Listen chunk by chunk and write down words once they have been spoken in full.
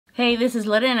Hey, this is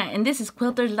Lorena, and this is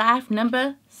Quilters Life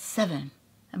number 7.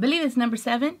 I believe it's number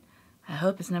 7. I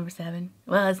hope it's number 7.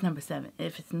 Well, it's number 7.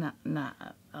 If it's not,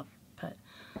 I'll put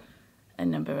a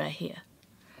number right here.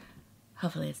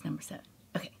 Hopefully it's number 7.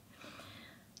 Okay.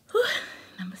 Whew,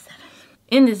 number 7.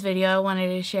 In this video, I wanted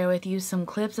to share with you some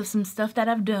clips of some stuff that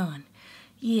I've done.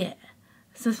 Yeah.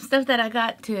 Some stuff that I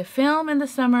got to film in the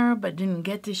summer, but didn't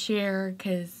get to share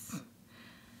because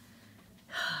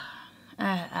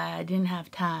I didn't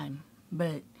have time,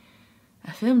 but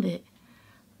I filmed it,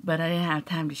 but I didn't have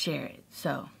time to share it.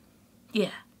 So,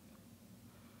 yeah.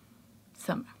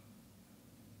 Summer.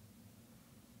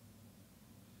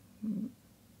 I'm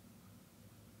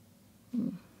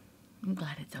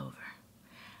glad it's over.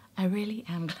 I really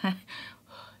am glad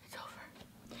it's over.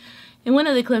 In one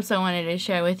of the clips I wanted to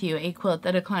share with you a quilt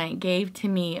that a client gave to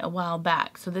me a while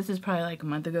back. So this is probably like a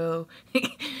month ago.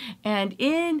 And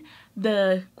in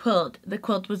the quilt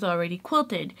was already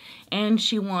quilted. And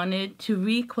she wanted to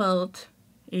re-quilt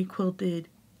a quilted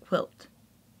quilt.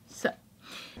 So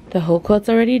the whole quilt's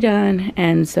already done.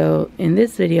 And so in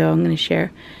this video I'm going to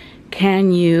share,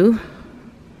 can you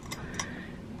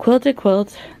quilt a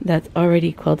quilt that's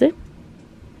already quilted?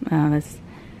 Let's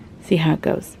see how it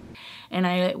goes. And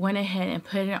I went ahead and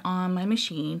put it on my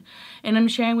machine, and I'm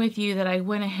sharing with you that I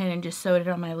went ahead and just sewed it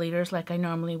on my leaders like I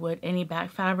normally would any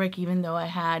back fabric, even though I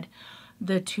had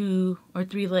the 2 or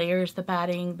 3 layers, the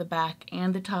batting, the back,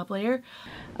 and the top layer.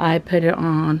 I put it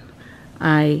on,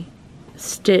 I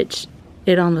stitched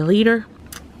it on the leader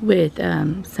with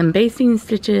some basting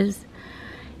stitches,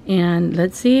 and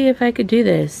let's see if I could do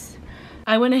this.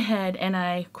 I went ahead and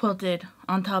I quilted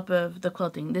on top of the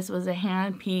quilting. This was a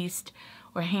hand-pieced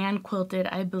or hand-quilted,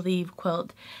 I believe,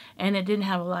 quilt. And it didn't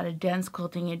have a lot of dense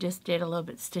quilting. It just did a little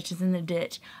bit stitches in the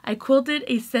ditch. I quilted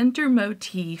a center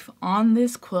motif on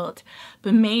this quilt,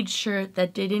 but made sure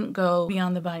that didn't go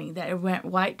beyond the binding, that it went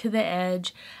right to the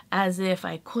edge as if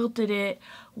I quilted it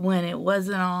when it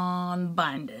wasn't on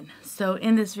binding. So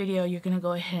in this video, you're going to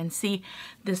go ahead and see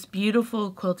this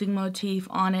beautiful quilting motif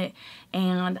on it.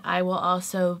 And I will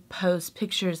also post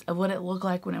pictures of what it looked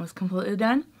like when it was completely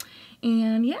done.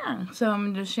 And yeah, so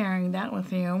I'm just sharing that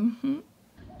with you.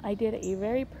 I did a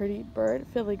very pretty bird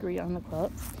filigree on the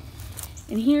quilt.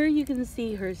 And here you can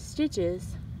see her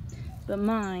stitches, but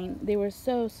mine, they were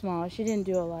so small. She didn't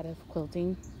do a lot of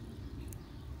quilting.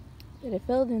 But it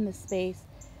filled in the space.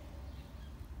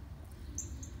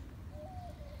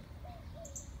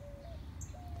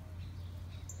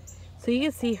 So you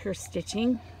can see her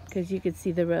stitching, because you could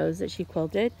see the rows that she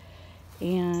quilted.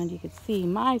 And you could see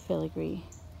my filigree.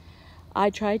 I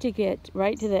tried to get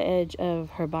right to the edge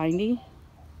of her binding.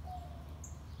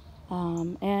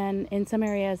 And in some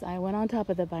areas I went on top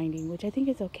of the binding, which I think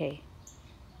is okay.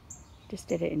 Just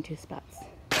did it in 2 spots.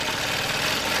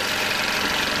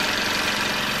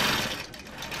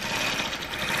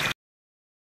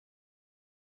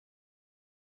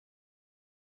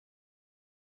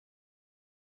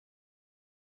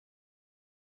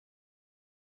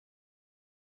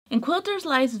 In Quilters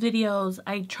Life's videos,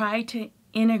 I try to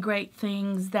integrate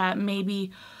things that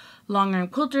maybe long-arm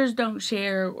quilters don't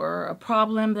share, or a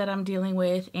problem that I'm dealing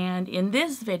with. And in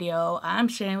this video, I'm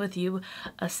sharing with you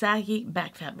a saggy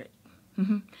back fabric.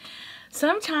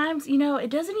 Sometimes, you know, it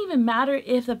doesn't even matter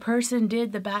if the person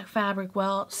did the back fabric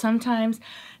well. Sometimes,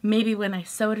 maybe when I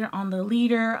sewed it on the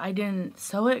leader, I didn't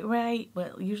sew it right,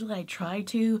 but usually I try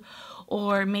to.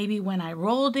 Or maybe when I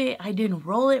rolled it, I didn't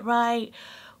roll it right.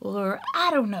 Or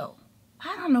I don't know.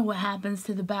 I don't know what happens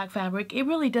to the back fabric. It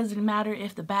really doesn't matter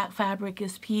if the back fabric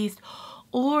is pieced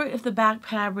or if the back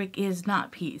fabric is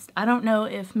not pieced. I don't know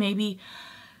if maybe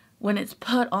when it's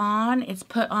put on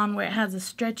where it has a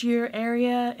stretchier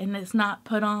area and it's not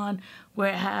put on where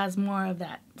it has more of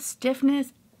that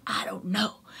stiffness. I don't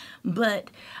know.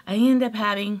 But I end up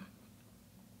having,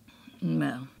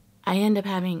 a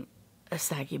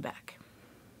saggy back.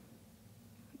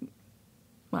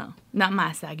 Well, not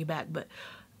my saggy back, but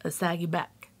a saggy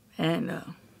back. And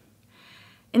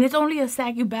it's only a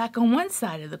saggy back on one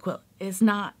side of the quilt. It's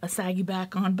not a saggy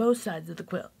back on both sides of the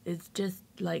quilt. It's just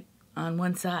like on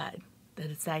one side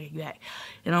that it's saggy back.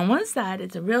 And on one side,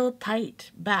 it's a real tight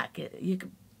back. You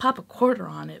could pop a quarter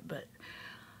on it, but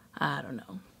I don't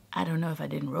know. I don't know if I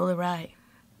didn't roll it right.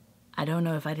 I don't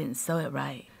know if I didn't sew it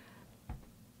right.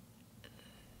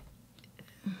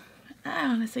 I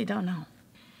honestly don't know.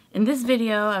 In this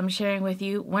video, I'm sharing with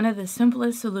you one of the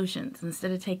simplest solutions.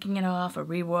 Instead of taking it off or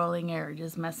re-rolling it or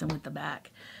just messing with the back,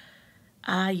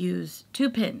 I use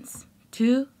 2 pins.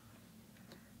 2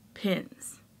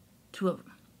 pins. 2 of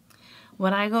them.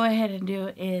 What I go ahead and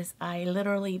do is I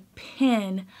literally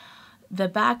pin the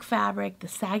back fabric, the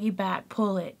saggy back,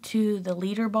 pull it to the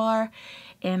leader bar,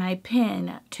 and I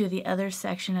pin to the other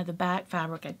section of the back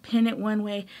fabric. I pin it one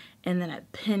way and then I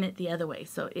pin it the other way.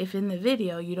 So if in the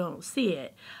video you don't see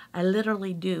it, I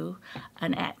literally do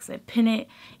an X. I pin it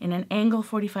in an angle,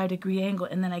 45-degree angle,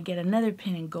 and then I get another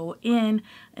pin and go in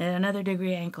at another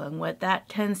degree angle. And what that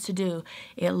tends to do,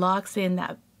 it locks in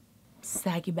that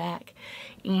saggy back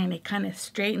and it kind of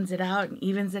straightens it out and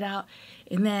evens it out,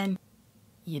 and then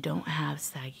you don't have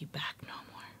saggy back no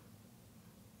more.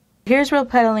 Here's real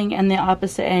pedaling, and the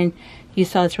opposite end you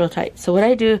saw it's real tight. So what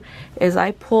I do is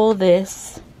I pull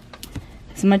this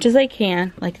as much as I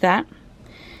can like that.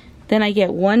 Then I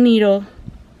get one needle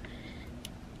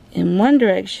in one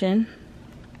direction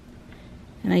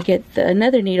and I get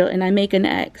another needle and I make an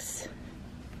X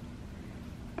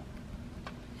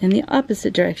in the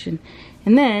opposite direction,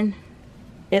 and then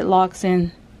it locks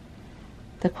in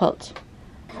the quilt.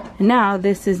 And now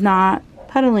this is not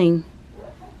puddling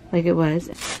like it was.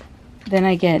 Then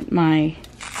I get my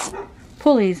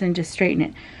pulleys and just straighten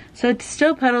it. So it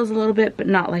still puddles a little bit, but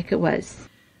not like it was.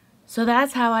 So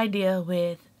that's how I deal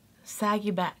with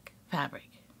saggy back fabric.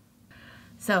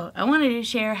 So I wanted to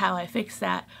share how I fix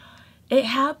that. It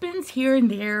happens here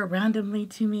and there randomly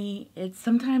to me. It's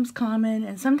sometimes common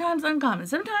and sometimes uncommon.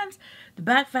 Sometimes the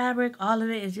back fabric, all of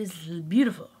it is just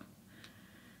beautiful.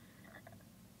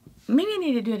 Maybe I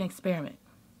need to do an experiment.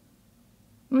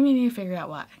 Maybe I need to figure out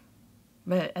why.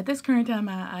 But at this current time,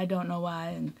 I don't know why.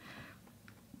 And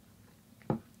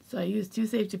so I use 2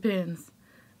 safety pins.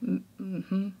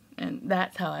 And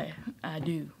that's how I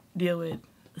do deal with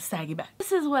the saggy back.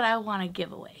 This is what I want to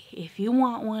give away. If you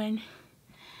want one,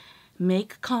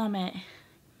 make a comment.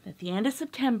 At the end of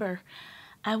September,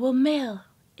 I will mail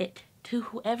it to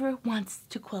whoever wants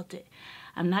to quilt it.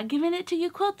 I'm not giving it to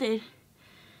you quilted.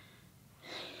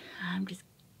 I'm just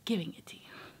giving it to you.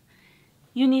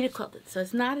 You need a quilted. So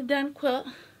it's not a done quilt.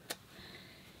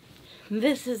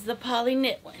 This is the poly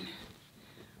knit one.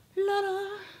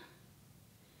 La-da!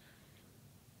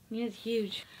 It's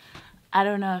huge. I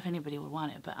don't know if anybody would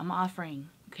want it, but I'm offering,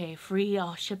 okay, free.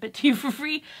 I'll ship it to you for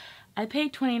free. I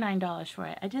paid $29 for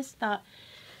it. I just thought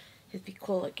it'd be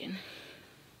cool looking.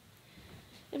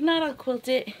 If not, I'll quilt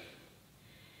it.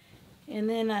 And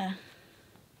then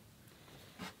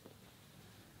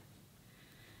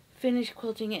finish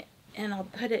quilting it. And I'll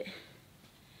put it,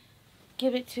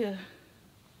 give it to,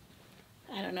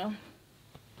 I don't know,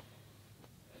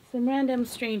 some random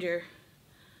stranger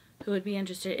who would be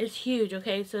interested. It's huge,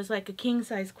 okay? So it's like a king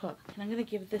size quilt. And I'm going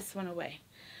to give this one away.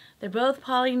 They're both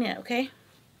poly knit, okay?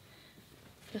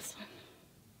 This one.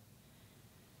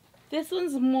 This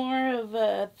one's more of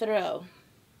a throw.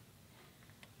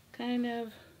 Kind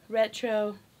of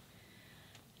retro.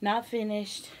 Not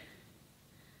finished.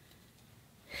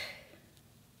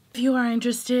 If you are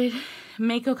interested,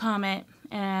 make a comment,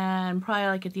 and probably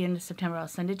like at the end of September I'll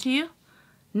send it to you.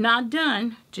 Not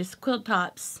done, just quilt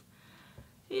tops.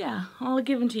 Yeah, I'll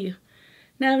give them to you.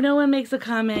 Now if no one makes a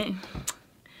comment,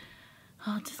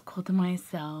 I'll just quilt them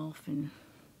myself. And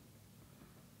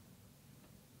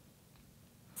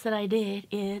that's what I did.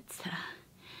 It's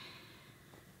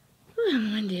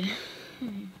I'm winded.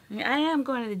 I am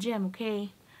going to the gym,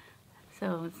 okay?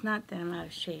 So it's not that I'm out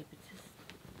of shape. It's just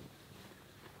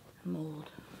I'm old.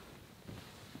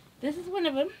 This is one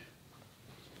of them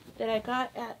that I got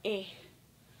at a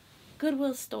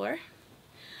Goodwill store.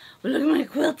 But look at my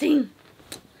quilting.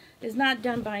 It's not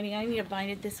done binding. I need to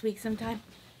bind it this week sometime.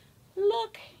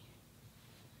 Look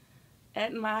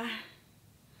at my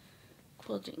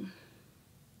quilting.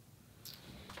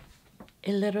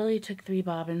 It literally took 3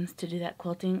 bobbins to do that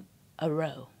quilting a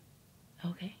row.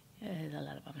 Okay? There's a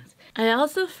lot of bobbins. I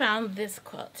also found this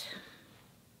quilt.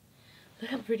 Look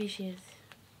how pretty she is.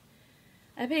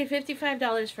 I paid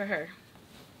 $55 for her.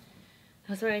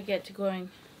 That's what I get to going,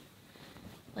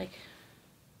 like,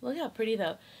 look how pretty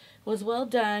though. It was well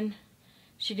done.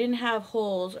 She didn't have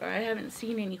holes, or I haven't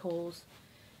seen any holes.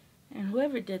 And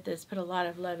whoever did this put a lot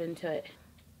of love into it.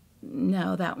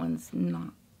 No, that one's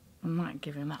not. I'm not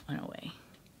giving that one away.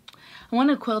 I want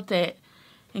to quilt it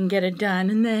and get it done,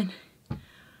 and then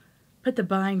put the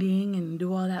binding and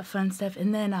do all that fun stuff,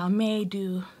 and then I may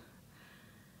do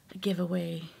a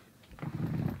giveaway.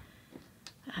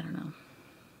 I don't know.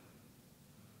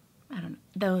 I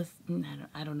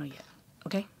don't know yet.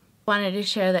 Okay? Wanted to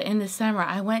share that in the summer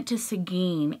I went to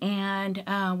Seguin, and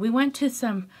we went to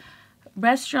some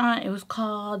restaurant. It was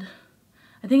called,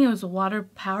 I think it was a water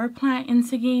power plant in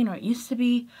Seguin, or it used to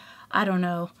be. I don't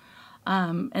know.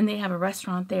 And they have a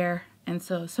restaurant there. And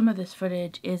so some of this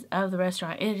footage is of the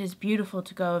restaurant. It is beautiful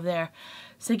to go over there.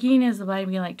 Seguin is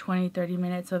maybe like 20-30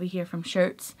 minutes over here from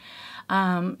Shirts.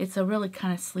 It's a really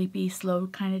kind of sleepy, slow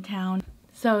kind of town.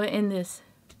 So in this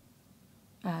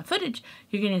footage,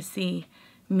 you're going to see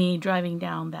me driving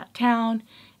down that town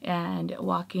and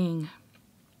walking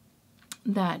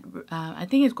that, I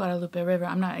think it's Guadalupe River,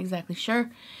 I'm not exactly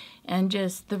sure, and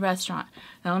just the restaurant.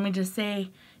 Now let me just say,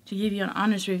 to give you an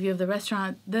honest review of the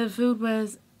restaurant, the food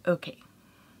was okay.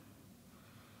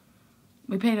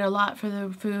 We paid a lot for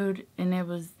the food and it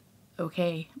was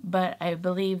okay, but I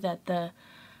believe that the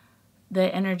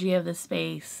energy of the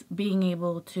space, being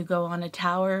able to go on a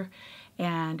tower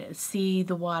and see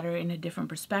the water in a different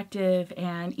perspective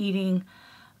and eating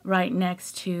right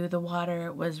next to the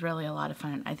water was really a lot of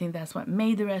fun. I think that's what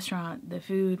made the restaurant. The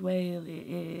food, well,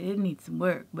 it needs some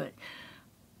work, but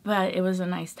it was a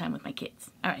nice time with my kids.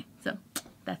 All right, so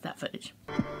that's that footage.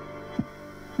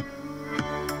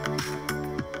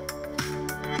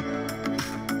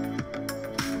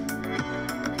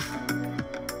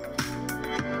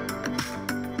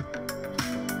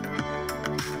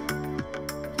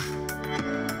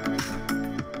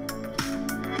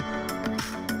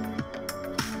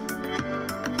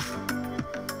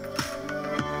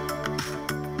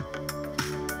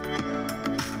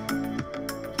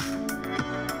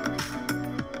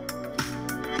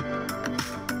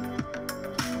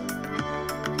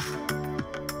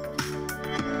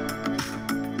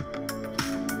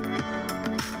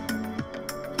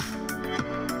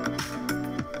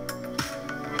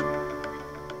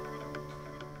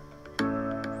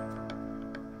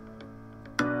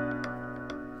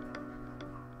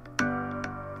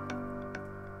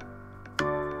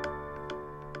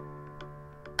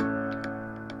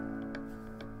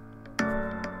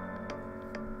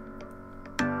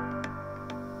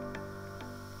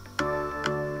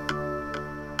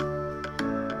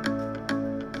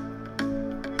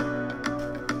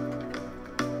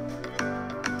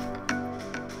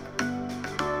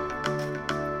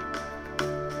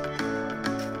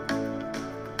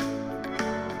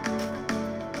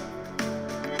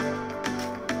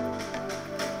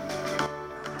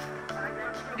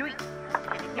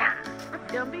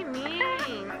 Don't be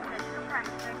mean.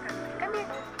 Come here.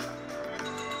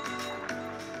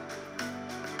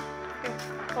 Here,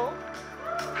 hold.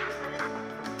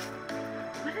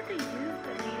 What did they use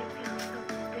that made it feel so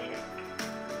thick?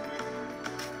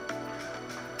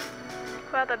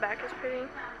 Wow, the back is pretty.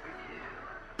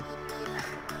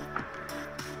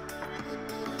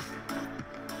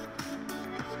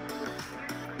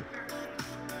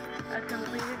 A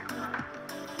completed quilt.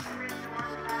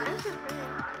 This is pretty.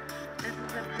 This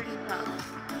is a pretty quilt.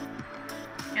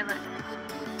 Here, look.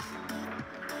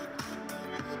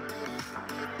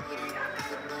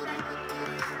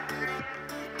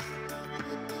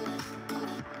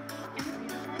 Isn't it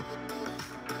beautiful?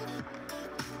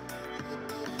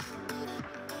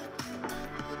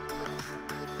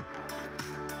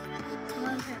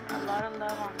 Someone put a lot of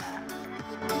love on that.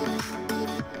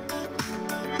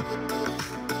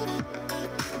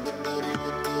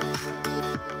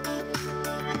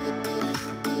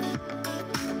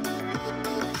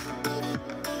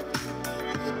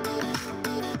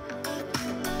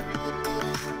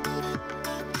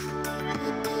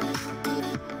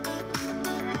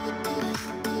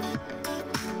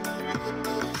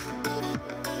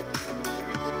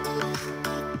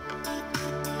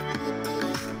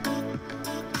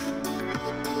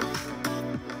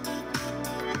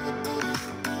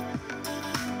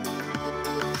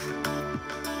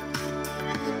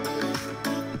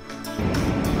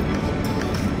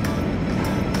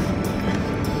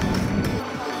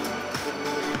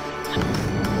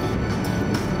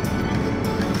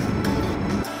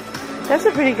 That's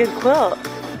a pretty good quilt.